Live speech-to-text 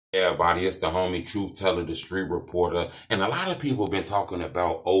Everybody, it's the homie Truth Teller, the street reporter, and a lot of people been talking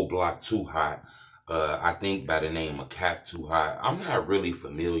about Oblock TooHot. I think by the name of Cap TooHot. I'm not really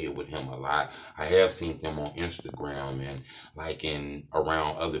familiar with him a lot. I have seen him on Instagram and like in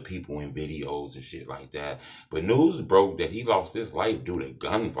around other people in videos and shit like that. But news broke that he lost his life due to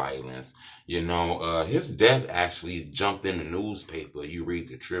gun violence. His death actually jumped in the newspaper. You read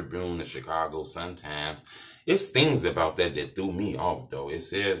the Tribune, the Chicago Sun-Times. It's things about that that threw me off though. It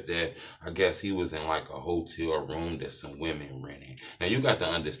says that I guess he was in like a hotel room that some women rented. Now you got to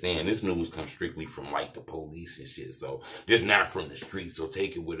understand this news comes strictly from like the police and shit. So this not from the street. So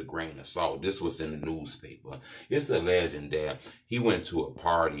take it with a grain of salt. This was in the newspaper. It's alleged that he went to a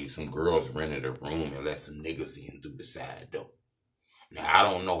party. Some girls rented a room and let some niggas in through the side door. Now, I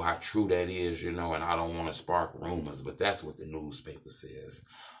don't know how true that is, and I don't want to spark rumors, but that's what the newspaper says.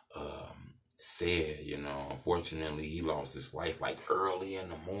 Unfortunately, he lost his life like early in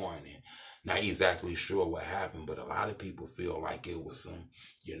the morning. Not exactly sure what happened, but a lot of people feel like it was some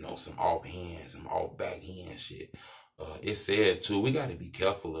offhand, some off backhand shit. It said too, we got to be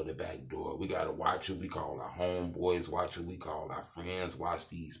careful of the back door. We got to watch who we call our homeboys, watch who we call our friends, watch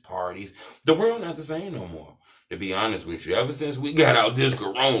these parties. The world not the same no more. To be honest with you, ever since we got out this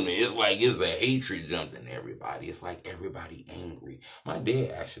corona, it's like it's a hatred jumped in everybody. It's like everybody angry. My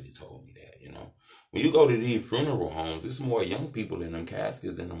dad actually told me that, When you go to these funeral homes, it's more young people in them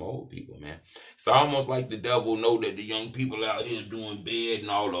caskets than them old people, man. It's almost like the devil know that the young people out here doing bad and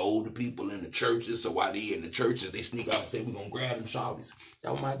all the older people in the churches. So while they in the churches, they sneak out and say, we're going to grab them shawties.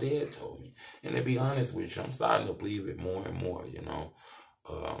 That's what my dad told me. And to be honest with you, I'm starting to believe it more and more,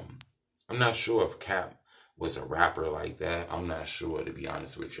 I'm not sure if Cap was a rapper like that. I'm not sure, to be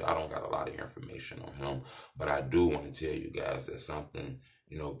honest with you. I don't got a lot of information on him. But I do want to tell you guys that something,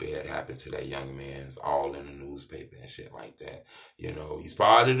 bad happened to that young man. It's all in the newspaper and shit like that. He's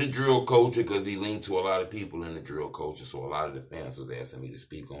part of the drill culture because he linked to a lot of people in the drill culture. So a lot of the fans was asking me to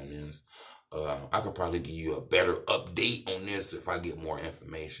speak on this. I could probably give you a better update on this if I get more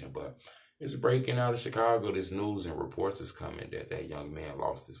information. But it's breaking out of Chicago. This news and reports is coming that that young man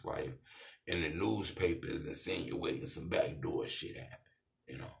lost his life. And the newspapers insinuating some backdoor shit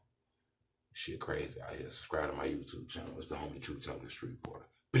happened, Shit crazy out here. Subscribe to my YouTube channel. It's the homie Truth Teller Street Reporter.